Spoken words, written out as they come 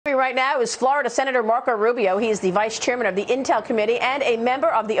right now is Florida Senator Marco Rubio. He is the vice chairman of the Intel Committee and a member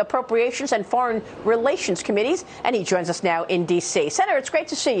of the Appropriations and Foreign Relations Committees, and he joins us now in D.C. Senator, it's great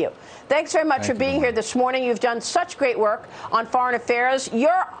to see you. Thanks very much for being here this morning. You've done such great work on foreign affairs.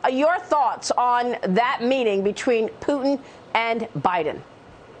 Your thoughts on that meeting between Putin and Biden?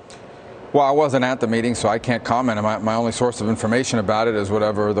 Well, I wasn't at the meeting, so I can't comment. My only source of information about it is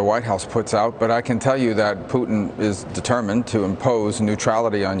whatever the White House puts out. But I can tell you that Putin is determined to impose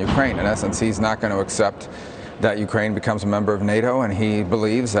neutrality on Ukraine. In essence, he's not going to accept that Ukraine becomes a member of NATO, and he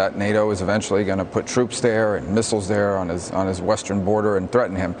believes that NATO is eventually going to put troops there and missiles there on his western border and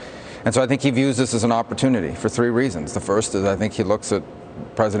threaten him. And so I think he views this as an opportunity for three reasons. The first is I think he looks at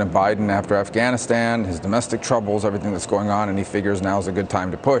President Biden after Afghanistan, his domestic troubles, everything that's going on, and he figures now is a good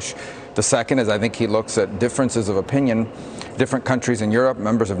time to push. The second is I think he looks at differences of opinion. Different countries in Europe,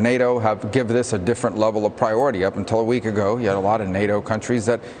 members of NATO, give this a different level of priority. Up until a week ago, you had a lot of NATO countries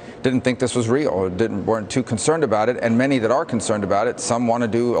that didn't think this was real or weren't too concerned about it, and many that are concerned about it, some want to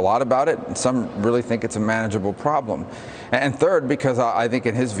do a lot about it, and some really think it's a manageable problem. And third, because I think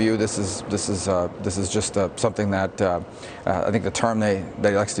in his view, this is just something that I think the term that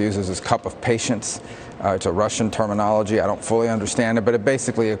he likes to use is his cup of patience. It's a Russian terminology. I don't fully understand it, but it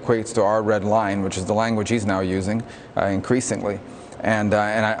basically equates to our red line, which is the language he's now using increasingly. And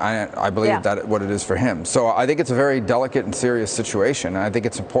I believe that what it is for him. So I think it's a very delicate and serious situation. And I think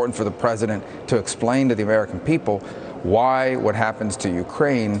it's important for the president to explain to the American people why what happens to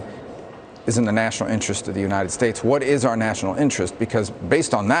Ukraine is in the national interest of the United States. What is our national interest? Because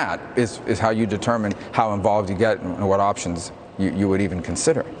based on that is how you determine how involved you get and what options you would even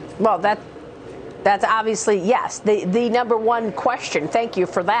consider. Well, that's obviously, yes, the number one question. Thank you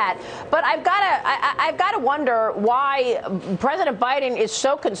for that. But I've got to wonder why President Biden is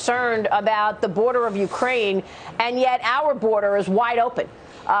so concerned about the border of Ukraine, and yet our border is wide open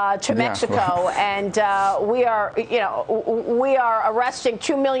to Mexico, and we are arresting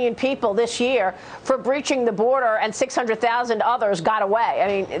 2 million people this year for breaching the border, and 600,000 others got away. I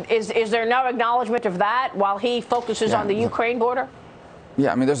mean, is there no acknowledgement of that while he focuses on the Ukraine border?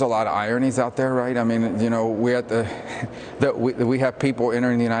 Yeah, I mean, there's a lot of ironies out there, right? I mean, you know, we have people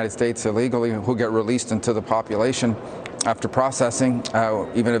entering the United States illegally who get released into the population after processing,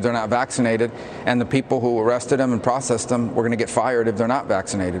 even if they're not vaccinated, and the people who arrested them and processed them were going to get fired if they're not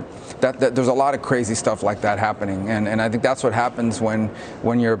vaccinated. There's a lot of crazy stuff like that happening, and I think that's what happens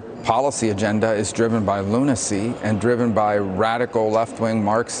when your policy agenda is driven by lunacy and driven by radical left-wing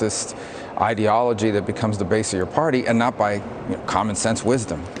Marxist ideology that becomes the base of your party, and not by common sense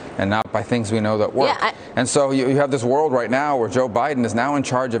wisdom, and not by things we know that work. And so you have this world right now where Joe Biden is now in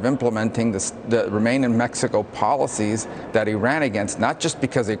charge of implementing the Remain in Mexico policies that he ran against, not just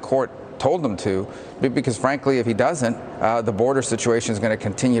because a court told him to, but because, frankly, if he doesn't, the border situation is going to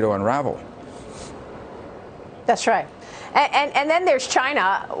continue to unravel. That's right. And then there's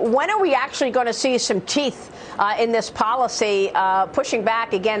China. When are we actually going to see some teeth in this policy pushing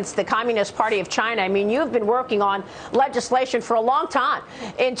back against the Communist Party of China? I mean, you've been working on legislation for a long time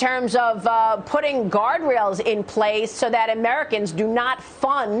in terms of putting guardrails in place so that Americans do not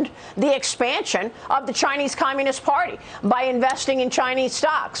fund the expansion of the Chinese Communist Party by investing in Chinese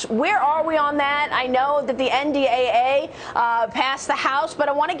stocks. Where are we on that? I know that the NDAA passed the House, but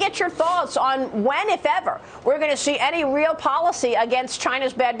I want to get your thoughts on when, if ever, we're going to see any real policy against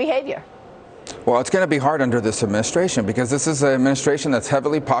China's bad behavior. Well, it's going to be hard under this administration, because this is an administration that's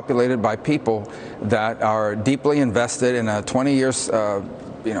heavily populated by people that are deeply invested in a 20 years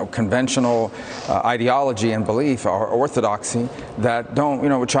conventional ideology and belief or orthodoxy that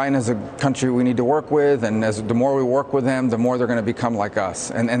don't, China is a country we need to work with, and the more we work with them, the more they're going to become like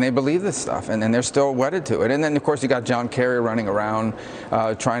us. And they believe this stuff, and they're still wedded to it. And then, of course, you got John Kerry running around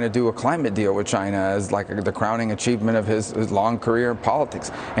trying to do a climate deal with China as like the crowning achievement of his long career in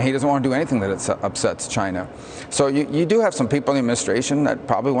politics. And he doesn't want to do anything that upsets China. So you do have some people in the administration that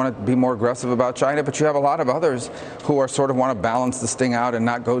probably want to be more aggressive about China, but you have a lot of others who are sort of want to balance this thing out and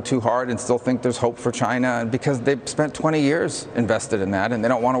not go too hard and still think there's hope for China, because they've spent 20 years invested in that and they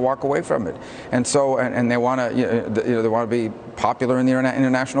don't want to walk away from it. And so, and they want to, they want to be popular in the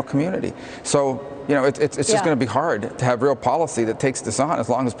international community. So, it's just going to be hard to have real policy that takes this on as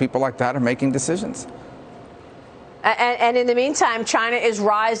long as people like that are making decisions. And in the meantime, China is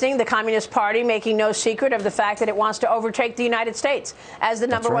rising, the Communist Party making no secret of the fact that it wants to overtake the United States as the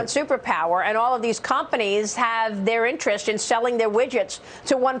number one superpower. And all of these companies have their interest in selling their widgets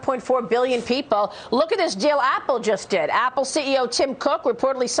to 1.4 billion people. Look at this deal Apple just did. Apple CEO Tim Cook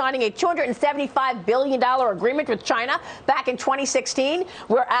reportedly signing a $275 billion agreement with China back in 2016,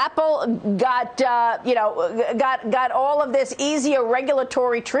 where Apple got all of this easier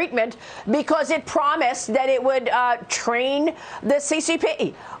regulatory treatment because it promised that it would train the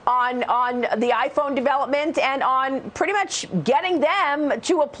CCP on the iPhone development and on pretty much getting them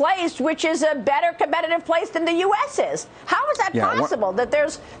to a place which is a better competitive place than the U.S. is. How is that possible that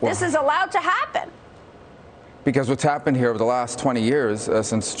this is allowed to happen? Because what's happened here over the last 20 years,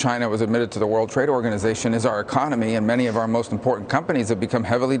 since China was admitted to the World Trade Organization, is our economy and many of our most important companies have become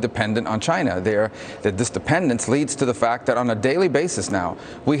heavily dependent on China. This dependence leads to the fact that on a daily basis now,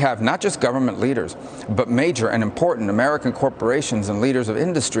 we have not just government leaders, but major and important American corporations and leaders of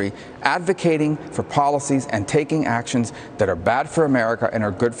industry advocating for policies and taking actions that are bad for America and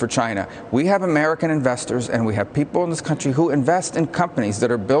are good for China. We have American investors and we have people in this country who invest in companies that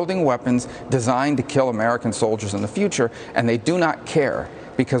are building weapons designed to kill American soldiers in the future, and they do not care,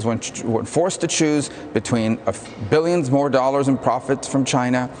 because when forced to choose between billions more dollars in profits from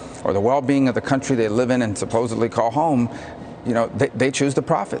China or the well-being of the country they live in and supposedly call home, they choose the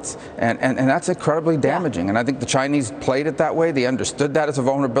profits, and that's incredibly damaging. And I think the Chinese played it that way. They understood that as a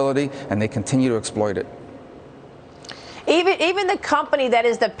vulnerability, and they continue to exploit it. Even the company that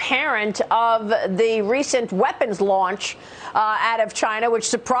is the parent of the recent weapons launch out of China, which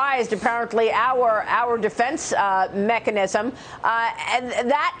surprised apparently our defense mechanism, and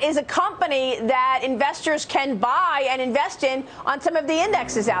that is a company that investors can buy and invest in on some of the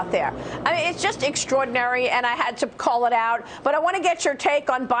indexes out there. I mean, it's just extraordinary, and I had to call it out. But I want to get your take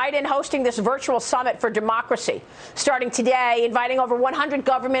on Biden hosting this virtual summit for democracy starting today, inviting over 100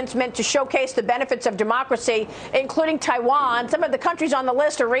 governments meant to showcase the benefits of democracy, including Taiwan. Some of the countries on the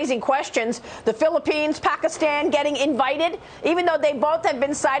list are raising questions. The Philippines, Pakistan getting invited, even though they both have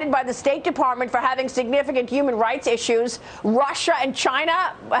been cited by the State Department for having significant human rights issues. Russia and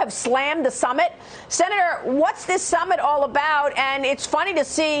China have slammed the summit. Senator, what's this summit all about? And it's funny to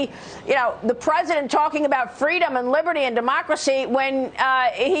see, the president talking about freedom and liberty and democracy when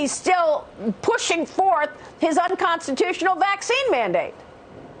he's still pushing forth his unconstitutional vaccine mandate.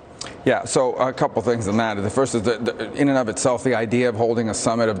 Yeah, so a couple things on that. The first is that in and of itself, the idea of holding a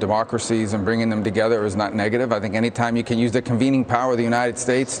summit of democracies and bringing them together is not negative. I think anytime you can use the convening power of the United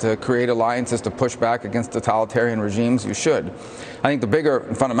States to create alliances to push back against totalitarian regimes, you should. I think the bigger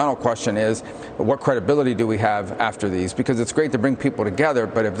and fundamental question is, what credibility do we have after these? Because it's great to bring people together,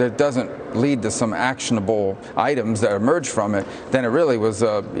 but if it doesn't lead to some actionable items that emerge from it, then it really was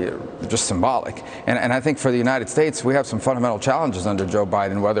just symbolic. And I think for the United States, we have some fundamental challenges under Joe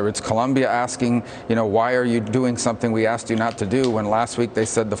Biden, whether it's Colombia asking, why are you doing something we asked you not to do, when last week they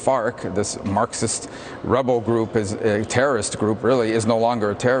said the FARC, this Marxist rebel group, is a terrorist group, really is no longer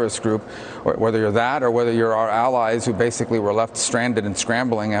a terrorist group. Whether you're that or whether you're our allies who basically were left stranded and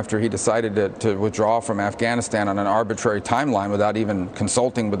scrambling after he decided to withdraw from Afghanistan on an arbitrary timeline without even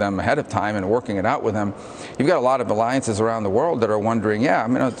consulting with them ahead of time and working it out with them. You've got a lot of alliances around the world that are wondering,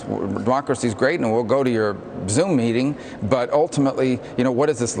 democracy is great and we'll go to your Zoom meeting, but ultimately, what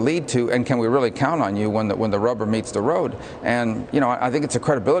does this lead to, and can we really count on you when the rubber meets the road? And, I think it's a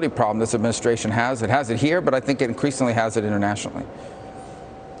credibility problem this administration has. It has it here, but I think it increasingly has it internationally.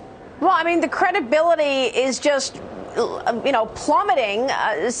 Well, I mean, the credibility is just, plummeting.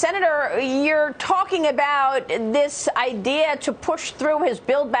 Senator, you're talking about this idea to push through his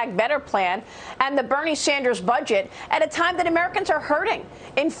Build Back Better plan and the Bernie Sanders budget at a time that Americans are hurting.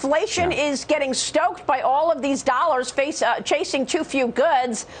 Inflation is getting stoked by all of these dollars chasing too few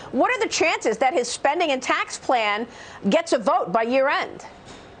goods. What are the chances that his spending and tax plan gets a vote by year end?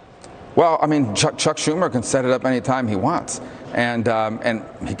 Well, I mean, Chuck Schumer can set it up anytime he wants. And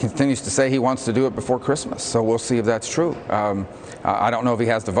he continues to say he wants to do it before Christmas. So we'll see if that's true. I don't know if he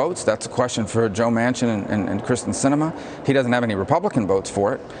has the votes. That's a question for Joe Manchin and Kristen Sinema. He doesn't have any Republican votes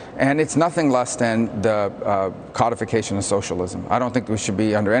for it. And it's nothing less than the codification of socialism. I don't think we should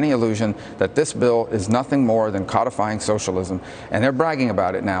be under any illusion that this bill is nothing more than codifying socialism. And they're bragging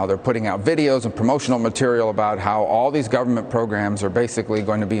about it now. They're putting out videos and promotional material about how all these government programs are basically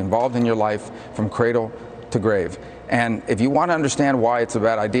going to be involved in your life from cradle to grave. And if you want to understand why it's a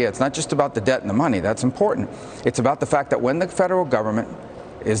bad idea, it's not just about the debt and the money. That's important. It's about the fact that when the federal government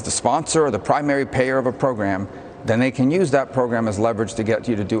is the sponsor or the primary payer of a program, then they can use that program as leverage to get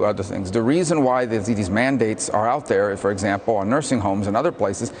you to do other things. The reason why these mandates are out there, for example, on nursing homes and other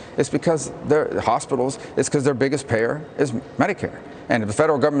places, is because they're hospitals, it's because their biggest payer is Medicare. And if the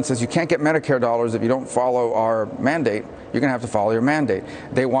federal government says you can't get Medicare dollars if you don't follow our mandate, you're going to have to follow your mandate.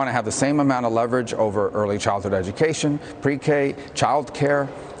 They want to have the same amount of leverage over early childhood education, pre-K, child care,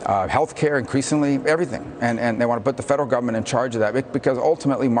 health care, increasingly everything. And they want to put the federal government in charge of that, because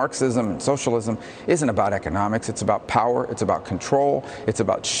ultimately Marxism and socialism isn't about economics. It's about power. It's about control. It's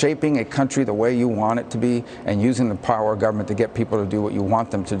about shaping a country the way you want it to be and using the power of government to get people to do what you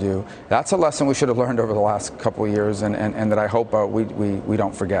want them to do. That's a lesson we should have learned over the last couple of years, and that I hope we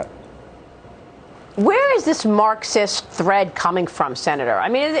don't forget. Where is this Marxist thread coming from, Senator? I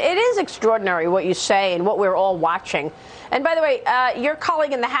mean, it is extraordinary what you say and what we're all watching. And by the way, your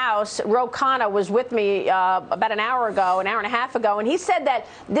colleague in the House, Ro Khanna, was with me about an hour and a half ago, and he said that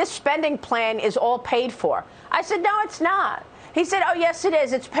this spending plan is all paid for. I said, no, it's not. He said, oh, yes, it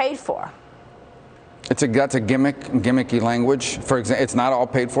is. It's paid for. That's a gimmicky language. For example, it's not all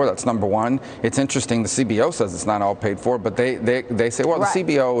paid for. That's number one. It's interesting. The CBO says it's not all paid for, but they say, well, right. The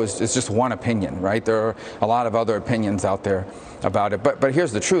CBO is just one opinion, right? There are a lot of other opinions out there about it. But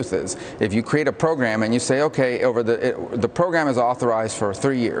here's the truth: is if you create a program and you say, okay, the program is authorized for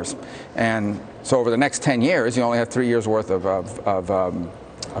 3 years, and so over the next 10 years, you only have 3 years worth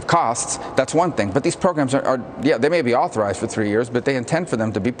of costs, that's one thing. But these programs yeah, they may be authorized for 3 years, but they intend for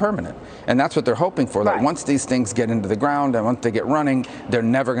them to be permanent. And that's what they're hoping for, that once these things get into the ground and once they get running, they're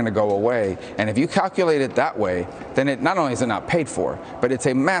never going to go away. And if you calculate it that way, then it not only is it not paid for, but it's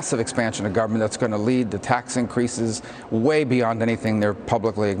a massive expansion of government that's going to lead to tax increases way beyond anything they're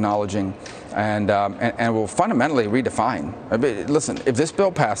publicly acknowledging, and will fundamentally redefine. I mean, listen, if this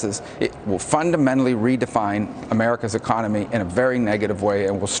bill passes, it will fundamentally redefine America's economy in a very negative way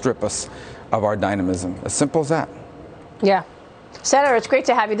and will strip us of our dynamism. As simple as that. Yeah. Senator, it's great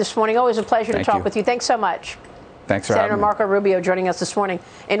to have you this morning. Always a pleasure to talk with you. Thanks so much. Thanks for having me. Senator Marco Rubio joining us this morning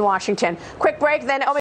in Washington. Quick break, then.